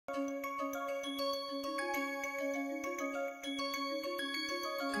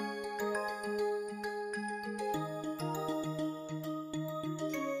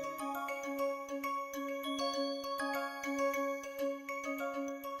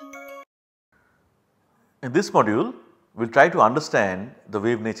In this module, we will try to understand the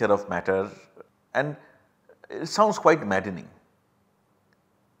wave nature of matter, and it sounds quite maddening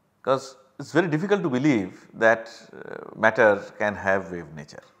because it is very difficult to believe that matter can have wave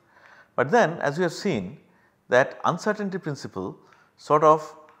nature. But then as we have seen that uncertainty principle sort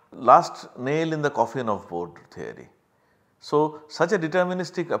of last nail in the coffin of Bohr theory. So, such a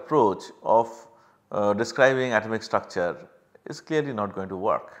deterministic approach of describing atomic structure is clearly not going to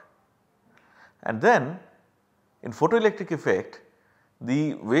work. And then in photoelectric effect,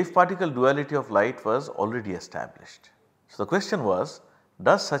 the wave particle duality of light was already established. So, the question was,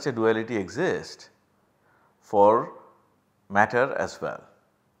 does such a duality exist for matter as well?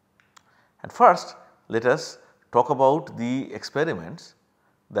 And first let us talk about the experiments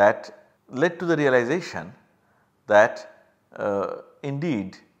that led to the realization that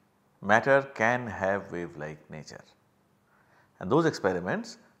indeed matter can have wave like nature, and those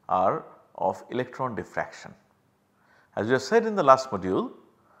experiments are of electron diffraction. As we have said in the last module,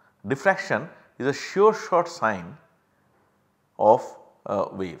 diffraction is a sure shot sign of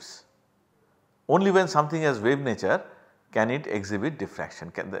waves. Only when something has wave nature can it exhibit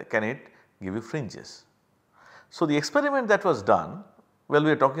diffraction, can it give you fringes. So, the experiment that was done, well,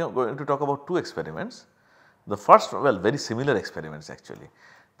 we are going to talk about two experiments. The first, well, very similar experiments actually.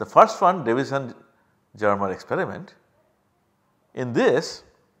 The first one, Davisson-Germer experiment. In this,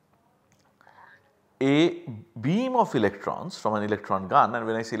 a beam of electrons from an electron gun, and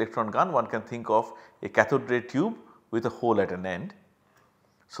when I say electron gun, one can think of a cathode ray tube with a hole at an end,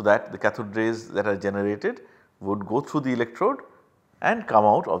 so that the cathode rays that are generated would go through the electrode and come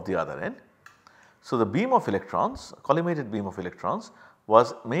out of the other end. So, the beam of electrons, collimated beam of electrons,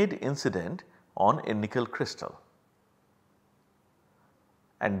 was made incident on a nickel crystal,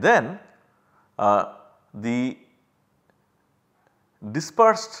 and then the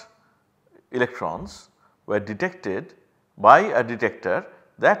dispersed electrons were detected by a detector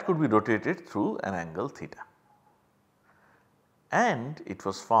that could be rotated through an angle theta, and it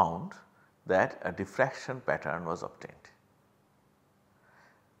was found that a diffraction pattern was obtained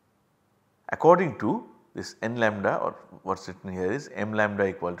according to this n lambda, or what is written here is m lambda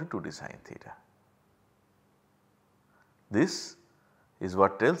equal to 2d sin theta. This is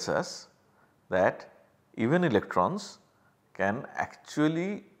what tells us that even electrons can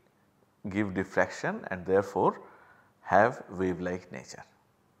actually give diffraction and therefore have wave like nature.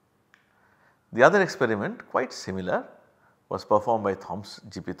 The other experiment, quite similar, was performed by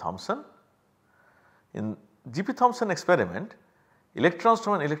G.P. Thomson. In G.P. Thomson experiment, electrons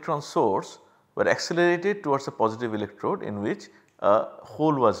from an electron source were accelerated towards a positive electrode in which a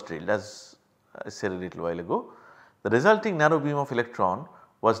hole was drilled, as I said a little while ago. The resulting narrow beam of electron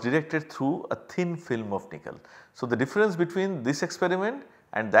was directed through a thin film of nickel. So, the difference between this experiment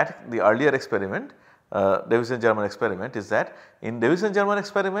and that the earlier experiment, Davisson-Germer experiment, is that in Davisson-Germer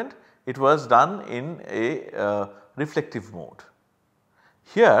experiment it was done in a reflective mode.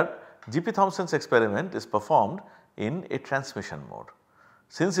 Here G.P. Thomson's experiment is performed in a transmission mode.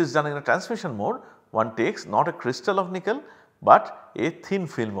 Since it is done in a transmission mode, one takes not a crystal of nickel, but a thin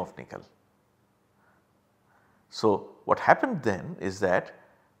film of nickel. So, what happened then is that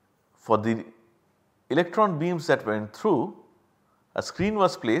for the electron beams that went through, a screen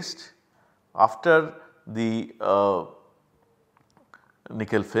was placed after the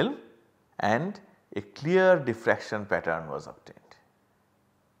nickel film and a clear diffraction pattern was obtained.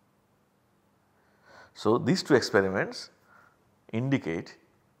 So, these two experiments indicate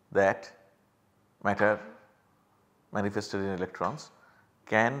that matter manifested in electrons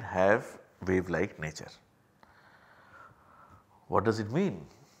can have wave like nature. What does it mean?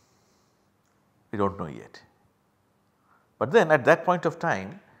 We do not know yet. But then at that point of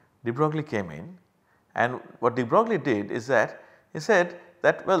time, de Broglie came in, and what de Broglie did is that he said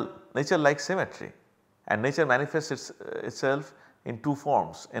that, well, nature likes symmetry and nature manifests itself in two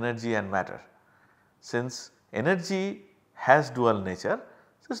forms, energy and matter. Since energy has dual nature,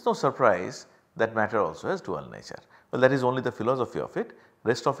 it is no surprise that matter also has dual nature. Well, that is only the philosophy of it,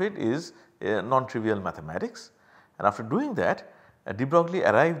 rest of it is non-trivial mathematics, and after doing that de Broglie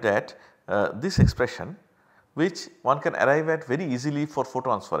arrived at this expression, which one can arrive at very easily for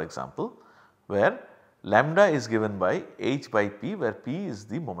photons, for example, where lambda is given by h by p, where p is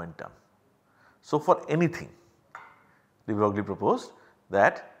the momentum. So, for anything de Broglie proposed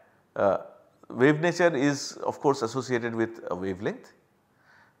that wave nature is of course associated with a wavelength.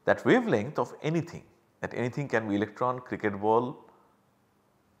 That wavelength of anything, that anything can be electron, cricket ball,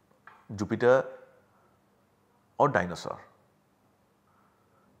 Jupiter or dinosaur.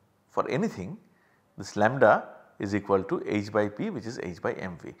 For anything, this lambda is equal to h by p, which is h by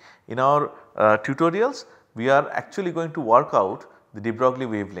mv. In our tutorials we are actually going to work out the de Broglie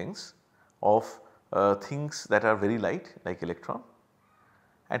wavelengths of things that are very light like electron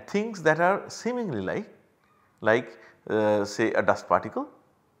and things that are seemingly light like say a dust particle,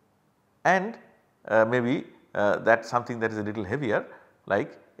 and maybe that something that is a little heavier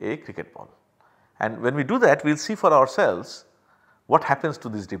like a cricket ball. And when we do that, we will see for ourselves what happens to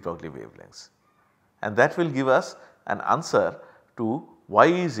these de Broglie wavelengths, and that will give us an answer to why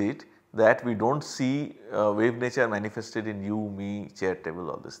is it that we do not see wave nature manifested in you, me, chair, table,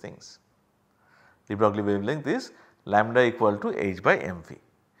 all these things. De Broglie wavelength is lambda equal to h by mv.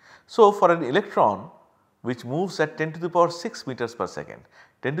 So, for an electron which moves at 10 to the power 6 meters per second,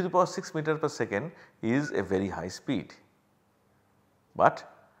 10 to the power 6 meters per second is a very high speed. But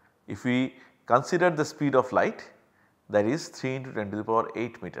if we consider the speed of light, that is 3 into 10 to the power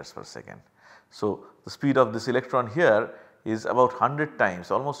 8 meters per second. So, the speed of this electron here is about 100 times,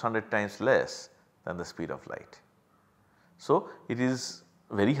 almost 100 times less than the speed of light. So, it is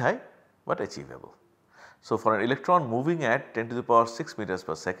very high but achievable. So, for an electron moving at 10 to the power 6 meters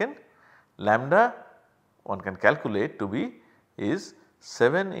per second, lambda one can calculate to be is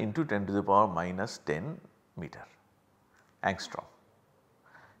 7 into 10 to the power minus 10 meter angstrom,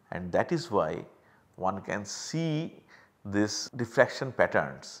 and that is why one can see this diffraction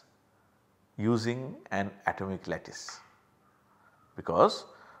patterns using an atomic lattice, because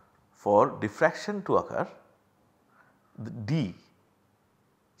for diffraction to occur, the d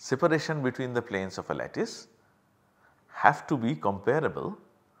separation between the planes of a lattice have to be comparable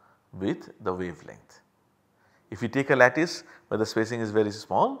with the wavelength. If we take a lattice where the spacing is very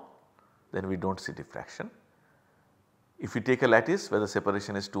small, then we do not see diffraction. If we take a lattice where the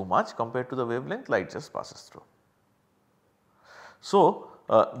separation is too much compared to the wavelength, light just passes through. So,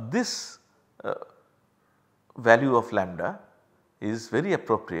 this value of lambda is very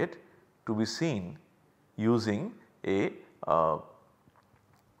appropriate to be seen using an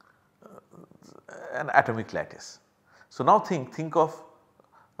atomic lattice. So, now think of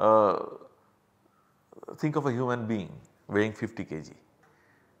a human being weighing 50 kg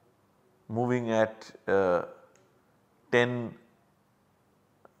moving at 10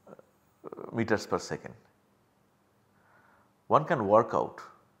 meters per second. One can work out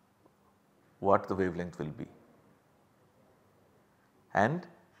what the wavelength will be, and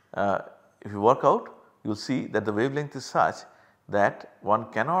if you work out, you will see that the wavelength is such that one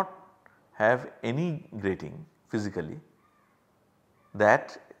cannot have any grating physically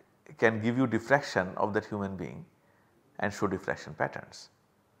that can give you diffraction of that human being and show diffraction patterns.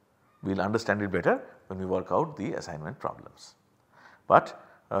 We will understand it better when we work out the assignment problems. But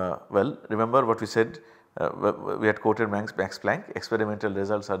well, remember what we said, we had quoted Max Planck, experimental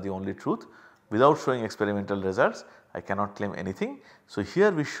results are the only truth. Without showing experimental results, I cannot claim anything. So,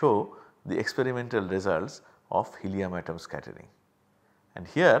 here we show the experimental results of helium atom scattering, and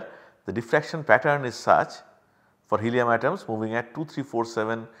here the diffraction pattern is such for helium atoms moving at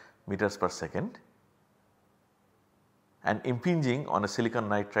 2347 meters per second and impinging on a silicon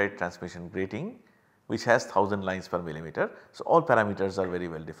nitride transmission grating which has 1000 lines per millimeter. So, all parameters are very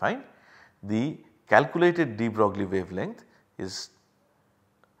well defined. The calculated de Broglie wavelength is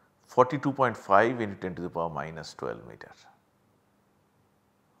 42.5 into 10 to the power minus 12 meter.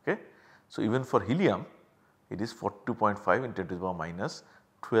 Okay. So, even for helium it is 42.5 into 10 to the power minus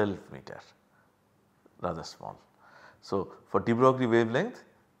 12 meter, rather small. So, for de Broglie wavelength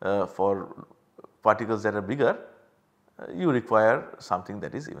for particles that are bigger, you require something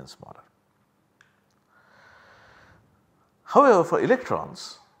that is even smaller. However, for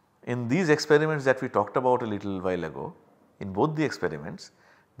electrons, in these experiments that we talked about a little while ago, in both the experiments,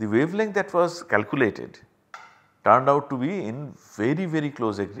 the wavelength that was calculated turned out to be in very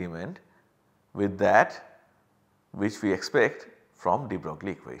close agreement with that which we expect from de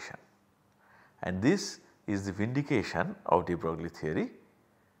Broglie equation, and this is the vindication of de Broglie theory.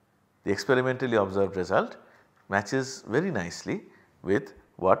 The experimentally observed result matches very nicely with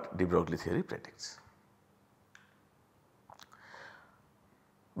what de Broglie theory predicts.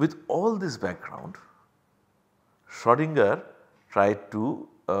 With all this background, Schrodinger tried to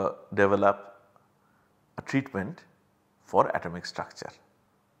develop a treatment for atomic structure.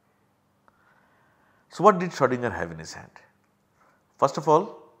 So, what did Schrodinger have in his hand? First of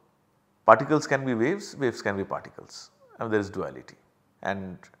all, particles can be waves, waves can be particles, and there is duality,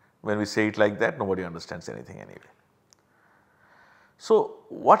 and when we say it like that, nobody understands anything anyway. So,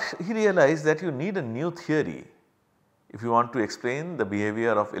 what he realized that you need a new theory if you want to explain the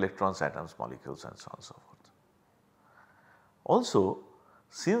behavior of electrons, atoms, molecules and so on and so forth. Also,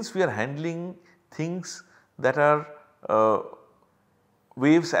 since we are handling things that are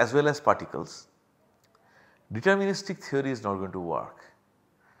waves as well as particles, deterministic theory is not going to work.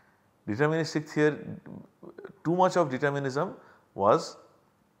 Deterministic theory, too much of determinism was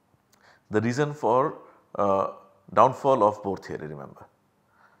the reason for downfall of Bohr theory, remember.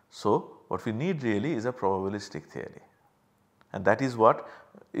 So, what we need really is a probabilistic theory, and that is what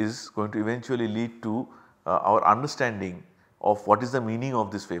is going to eventually lead to our understanding of what is the meaning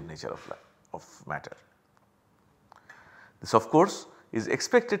of this wave nature of matter. This of course is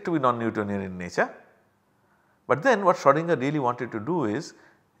expected to be non-Newtonian in nature, but then what Schrodinger really wanted to do is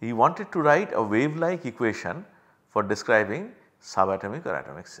he wanted to write a wave like equation for describing subatomic or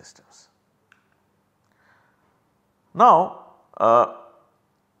atomic systems. Now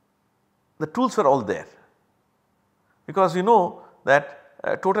the tools were all there, because you know that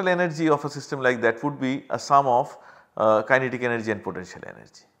total energy of a system like that would be a sum of kinetic energy and potential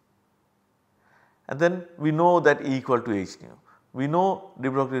energy. And then we know that E equal to h nu, we know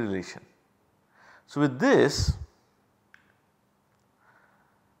de Broglie relation. So with this,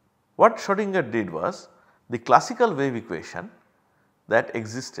 what Schrodinger did was the classical wave equation that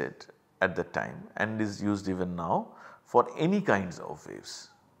existed at that time and is used even now for any kinds of waves,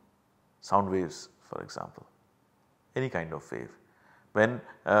 sound waves for example, any kind of wave. When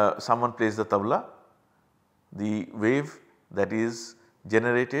someone plays the tabla, the wave that is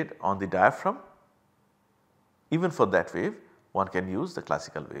generated on the diaphragm, even for that wave one can use the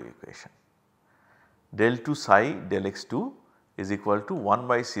classical wave equation. Del 2 psi del x2 is equal to 1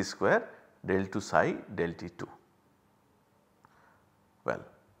 by c square del 2 psi del t2. Well,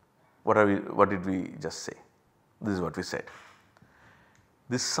 what did we just say? This is what we said.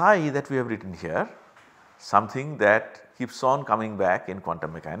 This psi that we have written here, something that keeps on coming back in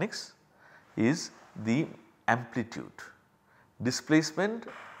quantum mechanics, is the amplitude, displacement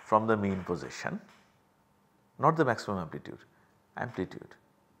from the mean position, not the maximum amplitude, amplitude.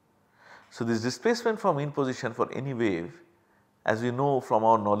 So, this displacement from mean position for any wave, as we know from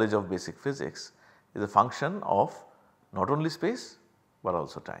our knowledge of basic physics, is a function of not only space but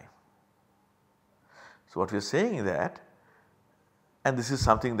also time. So, what we are saying is that, and this is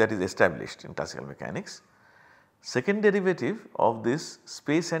something that is established in classical mechanics, second derivative of this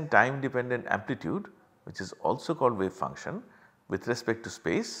space and time dependent amplitude, which is also called wave function with respect to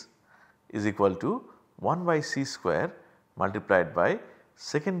space, is equal to 1 by c square multiplied by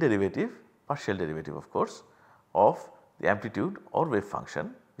second derivative, partial derivative of course, of the amplitude or wave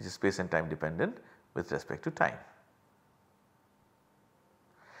function, which is space and time dependent with respect to time.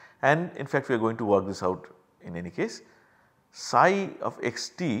 And in fact we are going to work this out in any case. Psi of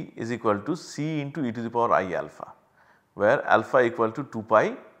xt is equal to c into e to the power I alpha, where alpha equal to 2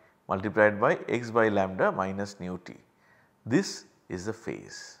 pi multiplied by x by lambda minus nu t. This is the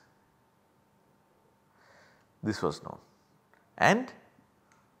phase. This was known, and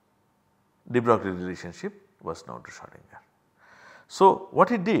de Broglie relationship was known to Schrodinger. So, what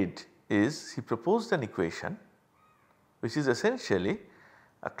he did is he proposed an equation which is essentially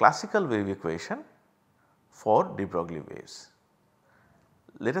a classical wave equation for de Broglie waves.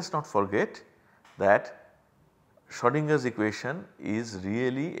 Let us not forget that Schrodinger's equation is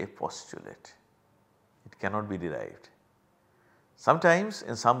really a postulate, it cannot be derived. Sometimes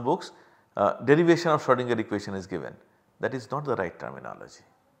in some books derivation of Schrodinger equation is given, that is not the right terminology.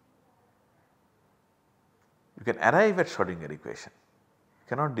 You can arrive at Schrodinger equation, you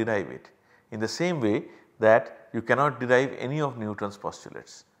cannot derive it, in the same way that you cannot derive any of Newton's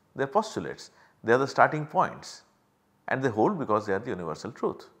postulates. They are postulates, they are the starting points and they hold because they are the universal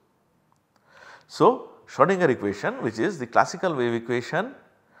truth. So, Schrodinger equation, which is the classical wave equation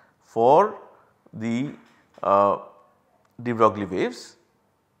for the de Broglie waves,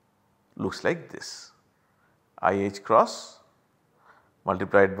 looks like this: IH cross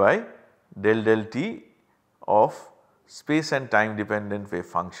multiplied by del del t of space and time dependent wave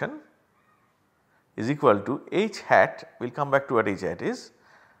function is equal to h hat, we will come back to what h hat is,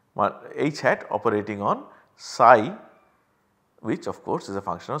 h hat operating on psi, which of course is a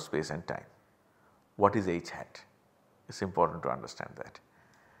function of space and time. What is h hat? It is important to understand that.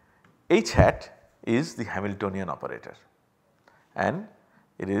 H hat is the Hamiltonian operator and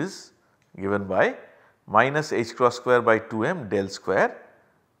it is given by minus h cross square by 2m del square,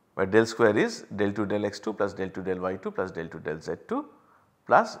 where del square is del 2 del x2 plus del 2 del y2 plus del 2 del z2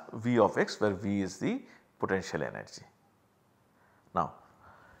 plus V of x, where V is the potential energy. Now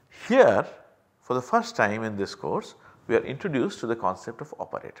here for the first time in this course we are introduced to the concept of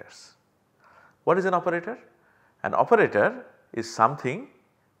operators. What is an operator? An operator is something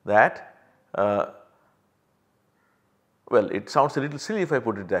that well, it sounds a little silly if I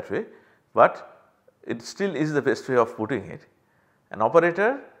put it that way, but it still is the best way of putting it. An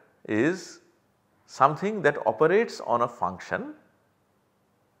operator is something that operates on a function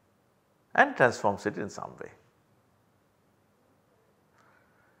and transforms it in some way.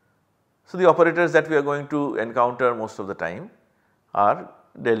 So, the operators that we are going to encounter most of the time are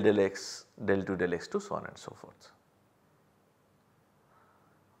del x, del 2 del x2, so on and so forth.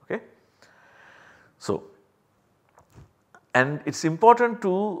 Okay. So, and it is important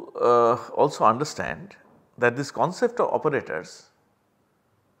to also understand that this concept of operators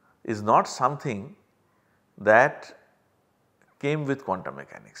is not something that came with quantum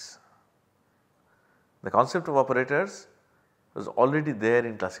mechanics. The concept of operators was already there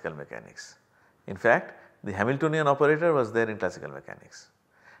in classical mechanics. In fact, the Hamiltonian operator was there in classical mechanics,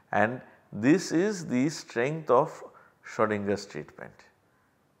 and this is the strength of Schrodinger's treatment.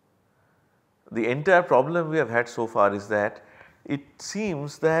 The entire problem we have had so far is that it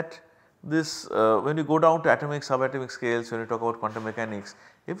seems that this when you go down to atomic, subatomic scales, when you talk about quantum mechanics,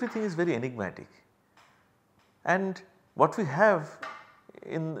 everything is very enigmatic, and what we have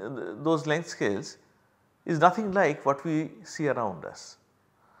in those length scales is nothing like what we see around us.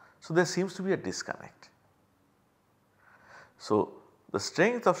 So, there seems to be a disconnect. So, the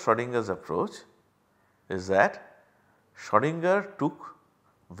strength of Schrodinger's approach is that Schrodinger took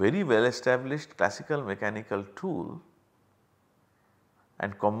very well established classical mechanical tool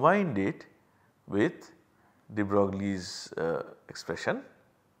and combined it with de Broglie's expression.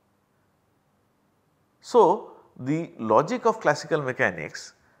 So, the logic of classical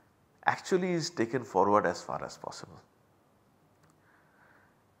mechanics actually is taken forward as far as possible.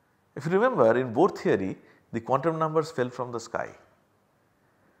 If you remember, in Bohr theory, the quantum numbers fell from the sky.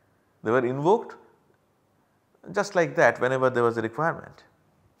 They were invoked just like that whenever there was a requirement.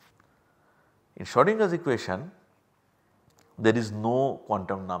 In Schrodinger's equation, there is no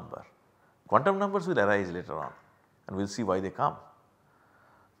quantum number. Quantum numbers will arise later on and we will see why they come.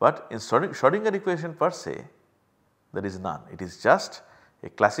 But in Schrodinger equation per se, there is none. It is just a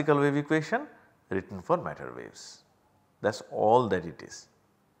classical wave equation written for matter waves. That is all that it is.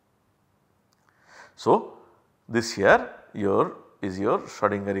 So, this here is your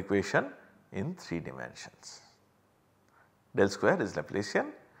Schrodinger equation in 3 dimensions. Del square is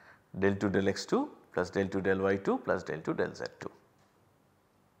Laplacian, del 2 del x2 plus del 2 del y2 plus del 2 del z2.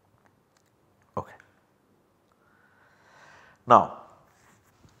 Okay. Now,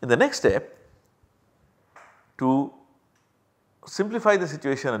 in the next step, to simplify the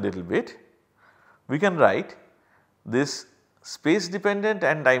situation a little bit, we can write this space dependent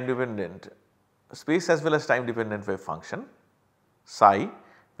and time dependent, space as well as time dependent wave function psi,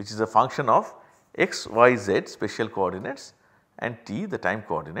 which is a function of x, y, z spatial coordinates and t the time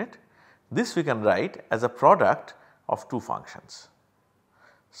coordinate. This we can write as a product of 2 functions,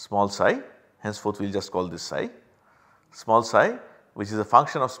 small psi, henceforth we will just call this psi, small psi which is a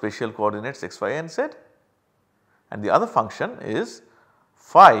function of spatial coordinates x, y and z, and the other function is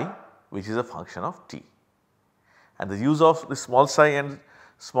phi which is a function of t. And the use of the small psi and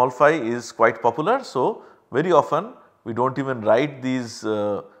small phi is quite popular. So, very often we do not even write these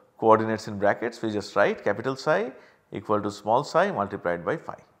coordinates in brackets, we just write capital psi equal to small psi multiplied by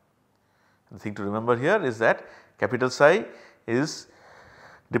phi. The thing to remember here is that capital psi is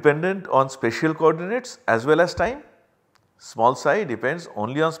dependent on spatial coordinates as well as time, small psi depends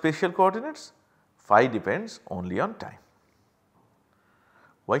only on spatial coordinates, phi depends only on time.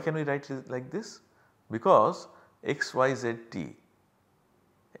 Why can we write it like this? Because x, y, z, t,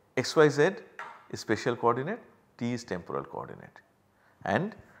 x, y, z is spatial coordinate, t is temporal coordinate,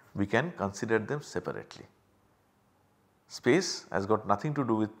 and we can consider them separately. Space has got nothing to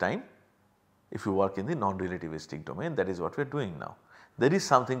do with time if you work in the non-relativistic domain, that is what we are doing now. There is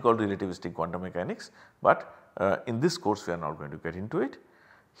something called relativistic quantum mechanics, but in this course we are not going to get into it.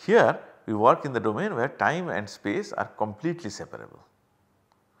 Here we work in the domain where time and space are completely separable.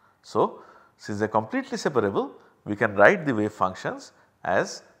 So, since they are completely separable, we can write the wave functions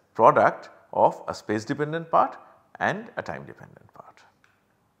as product of a space dependent part and a time dependent part.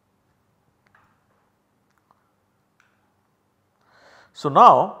 So,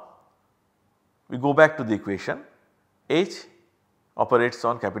 now we go back to the equation, H operates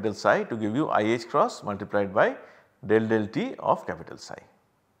on capital psi to give you IH cross multiplied by del del t of capital psi.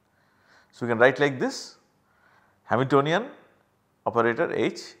 So, we can write like this, Hamiltonian operator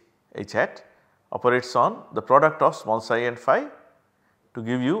H hat operates on the product of small psi and phi to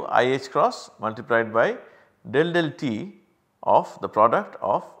give you IH cross multiplied by del del t of the product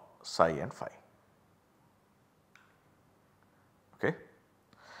of psi and phi. Okay.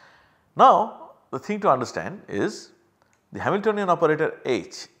 Now, the thing to understand is the Hamiltonian operator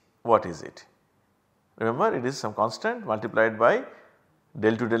H, what is it? Remember, it is some constant multiplied by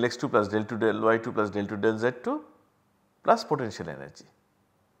del 2 del x2 plus del 2 del y2 plus del 2 del z2 plus potential energy,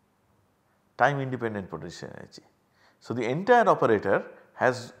 time independent potential energy. So, the entire operator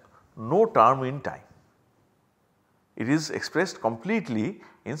has no term in time. It is expressed completely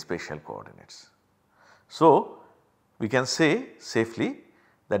in spatial coordinates. So, we can say safely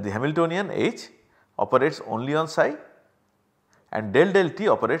that the Hamiltonian H operates only on psi and del del t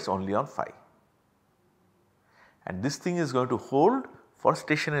operates only on phi, and this thing is going to hold for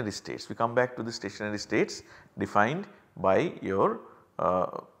stationary states. We come back to the stationary states defined by your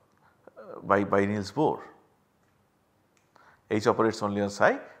by Niels Bohr. H operates only on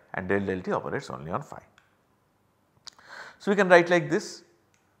psi and del del t operates only on phi. So, we can write like this.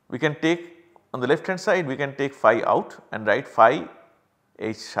 We can take on the left hand side, we can take phi out and write phi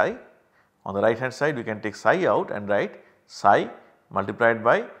h psi. On the right hand side, we can take psi out and write psi multiplied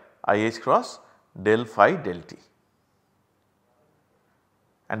by I h cross del phi del t.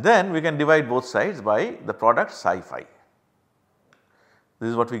 And then we can divide both sides by the product psi phi. This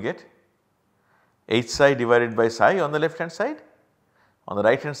is what we get, h psi divided by psi on the left hand side. On the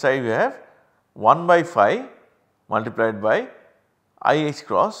right hand side, we have 1 by phi multiplied by I h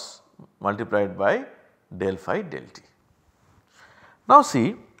cross multiplied by del phi del t. Now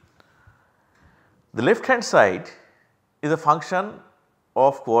see, the left hand side is a function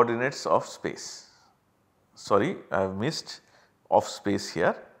of coordinates of space. Sorry, I have missed of space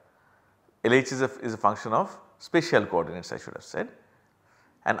here. LH is a function of spatial coordinates, I should have said,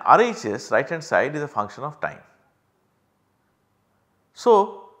 and RHS right hand side is a function of time.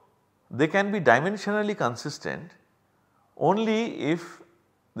 So, they can be dimensionally consistent only if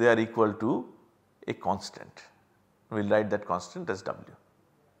they are equal to a constant. We will write that constant as W.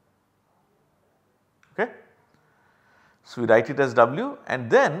 Okay. So, we write it as W and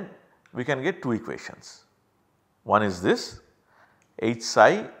then we can get two equations. One is this, H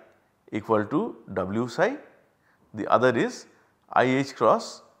psi equal to W psi, the other is I h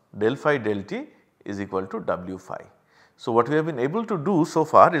cross del phi del t is equal to W phi. So, what we have been able to do so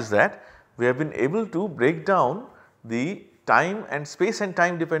far is that we have been able to break down the time and space and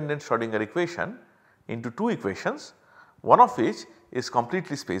time dependent Schrodinger equation into two equations, one of which is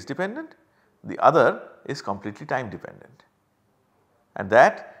completely space dependent, the other is completely time dependent, and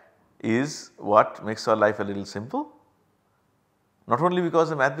that is what makes our life a little simple, not only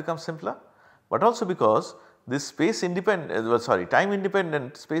because the math becomes simpler, but also because this space independent time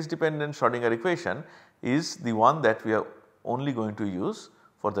independent space dependent Schrodinger equation is the one that we are only going to use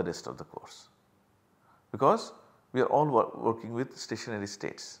for the rest of the course, because we are all working with stationary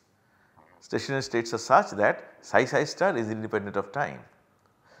states. Stationary states are such that psi psi star is independent of time,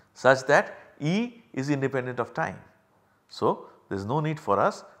 such that E is independent of time. So, there is no need for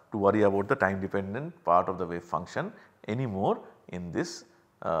us to worry about the time dependent part of the wave function anymore in this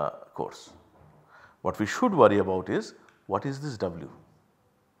course. What we should worry about is what is this W?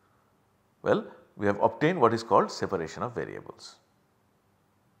 Well, we have obtained what is called separation of variables.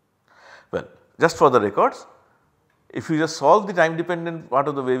 Well, just for the records, if you just solve the time dependent part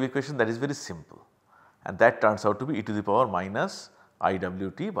of the wave equation, that is very simple, and that turns out to be e to the power minus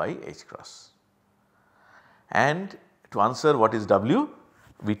IWT by h cross. And to answer what is W,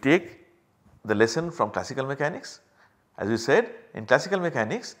 we take the lesson from classical mechanics. As we said, in classical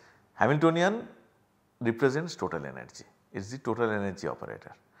mechanics, Hamiltonian represents total energy, it is the total energy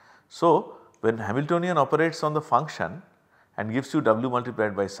operator. So, when Hamiltonian operates on the function and gives you W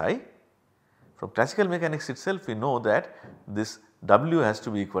multiplied by psi, from classical mechanics itself we know that this W has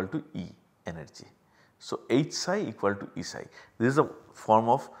to be equal to E energy. So, H psi equal to E psi. This is a form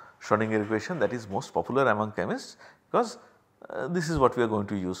of Schrodinger equation that is most popular among chemists, because this is what we are going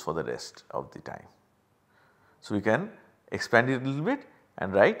to use for the rest of the time. So, we can expand it a little bit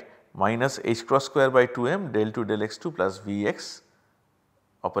and write minus h cross square by 2m del 2 del x2 plus Vx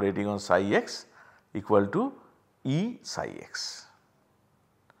operating on psi x equal to E psi x.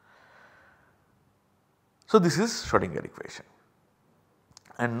 So, this is Schrodinger equation,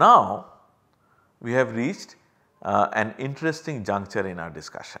 and now we have reached an interesting juncture in our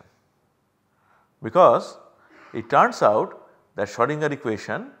discussion, because it turns out that Schrodinger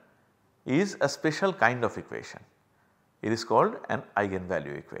equation is a special kind of equation. It is called an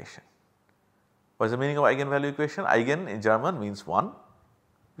eigenvalue equation. What is the meaning of eigenvalue equation? Eigen in German means 1,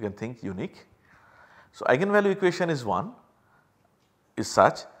 you can think unique. So, eigenvalue equation is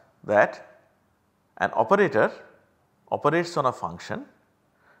such that an operator operates on a function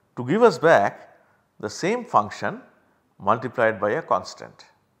to give us back the same function multiplied by a constant.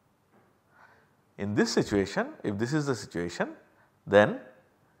 In this situation, if this is the situation, then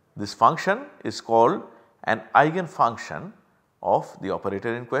This function is called an eigenfunction of the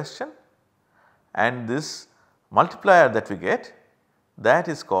operator in question, and this multiplier that we get, that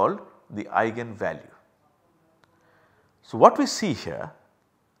is called the eigenvalue. So, what we see here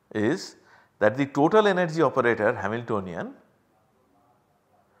is that the total energy operator Hamiltonian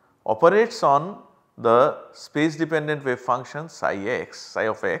operates on the space dependent wave function psi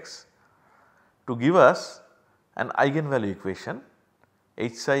of x to give us an eigenvalue equation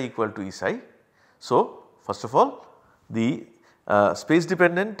h psi equal to E psi. So, first of all, the space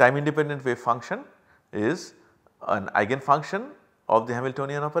dependent time independent wave function is an eigenfunction of the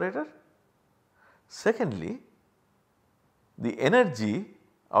Hamiltonian operator. Secondly, the energy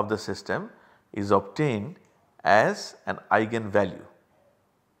of the system is obtained as an eigenvalue.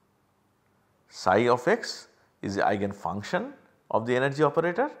 Psi of x is the eigenfunction of the energy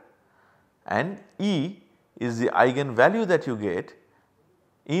operator, and E is the eigenvalue that you get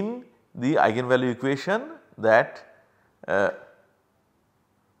in the eigenvalue equation that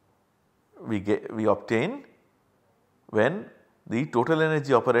we obtain when the total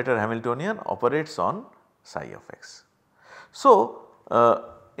energy operator Hamiltonian operates on psi of x. So,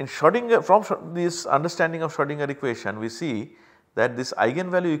 in Schrodinger, from this understanding of Schrodinger equation, we see that this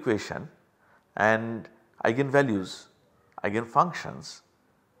eigenvalue equation and eigenvalues, eigenfunctions,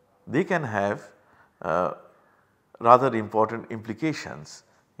 they can have rather important implications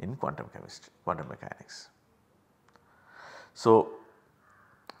in quantum chemistry, quantum mechanics. So,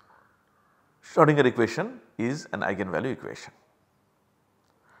 Schrodinger equation is an eigenvalue equation.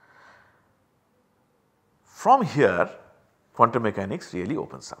 From here, quantum mechanics really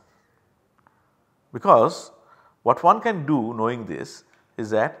opens up, because what one can do knowing this is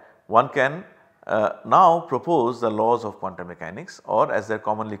that one can now propose the laws of quantum mechanics, or as they are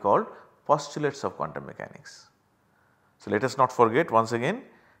commonly called, postulates of quantum mechanics. So, let us not forget once again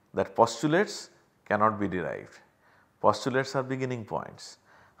that postulates cannot be derived. Postulates are beginning points.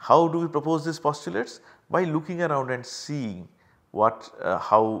 How do we propose these postulates? By looking around and seeing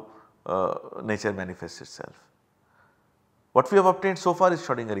how nature manifests itself. What we have obtained so far is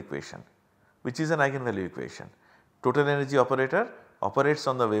Schrodinger equation, which is an eigenvalue equation. Total energy operator operates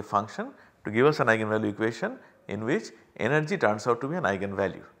on the wave function to give us an eigenvalue equation in which energy turns out to be an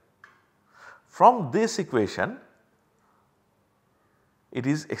eigenvalue. From this equation, it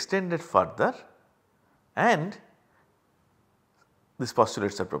is extended further and these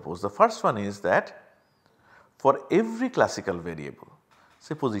postulates are proposed. The first one is that for every classical variable,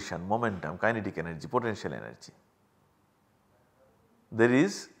 say position, momentum, kinetic energy, potential energy, there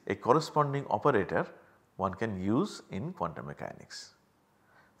is a corresponding operator one can use in quantum mechanics.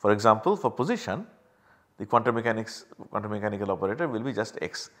 For example, for position, the quantum mechanical operator will be just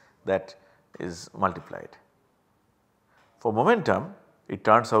x that is multiplied. For momentum, it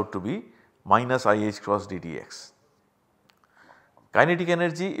turns out to be minus IH cross ddx. Kinetic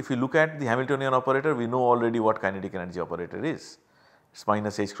energy, if you look at the Hamiltonian operator, we know already what kinetic energy operator is. It is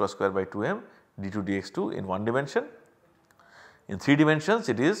minus h cross square by 2m d2 dx2 in one dimension. In 3 dimensions,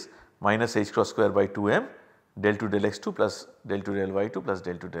 it is minus h cross square by 2m del 2 del x2 plus del 2 del y2 plus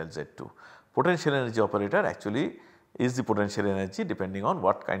del 2 del z2. Potential energy operator actually is the potential energy, depending on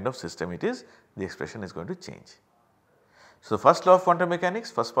what kind of system it is, the expression is going to change. So, the first law of quantum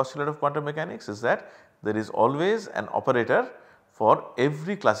mechanics, first postulate of quantum mechanics is that there is always an operator for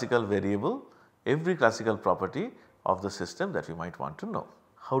every classical variable, every classical property of the system that we might want to know.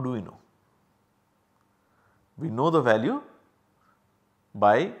 How do we know? We know the value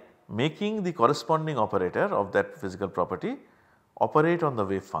by making the corresponding operator of that physical property operate on the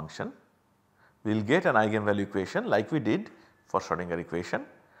wave function. We will get an eigenvalue equation like we did for Schrodinger equation,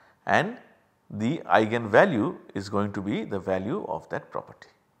 and the eigenvalue is going to be the value of that property.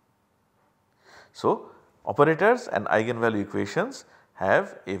 So, operators and eigenvalue equations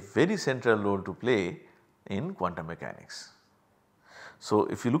have a very central role to play in quantum mechanics. So,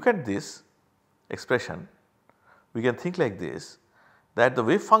 if you look at this expression, we can think like this, that the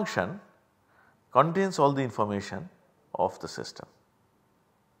wave function contains all the information of the system.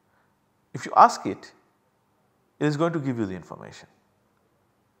 If you ask it, it is going to give you the information.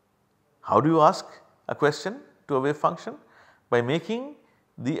 How do you ask a question to a wave function? By making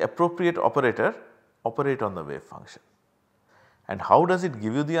the appropriate operator operate on the wave function. And how does it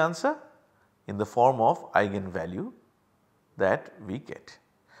give you the answer? In the form of eigenvalue that we get.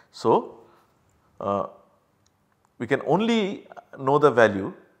 So, we can only know the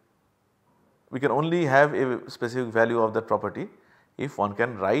value, we can only have a specific value of that property if one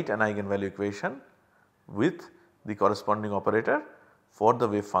can write an eigenvalue equation with the corresponding operator for the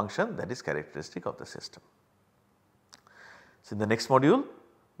wave function that is characteristic of the system. So, in the next module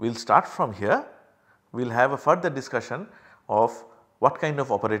we will start from here, we will have a further discussion of what kind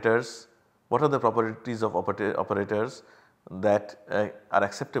of operators, what are the properties of operators that are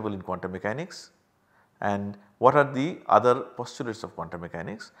acceptable in quantum mechanics, and what are the other postulates of quantum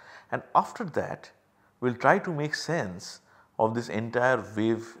mechanics, and after that we will try to make sense of this entire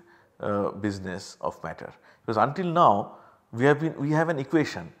wave business of matter. Because until now we have an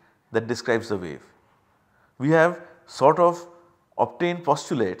equation that describes the wave. We have sort of obtained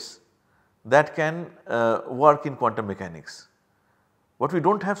postulates that can work in quantum mechanics. What we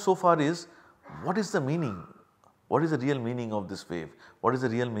do not have so far is what is the meaning, what is the real meaning of this wave, what is the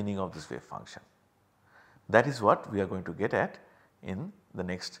real meaning of this wave function. That is what we are going to get at in the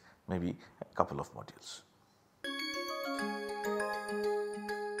next maybe a couple of modules.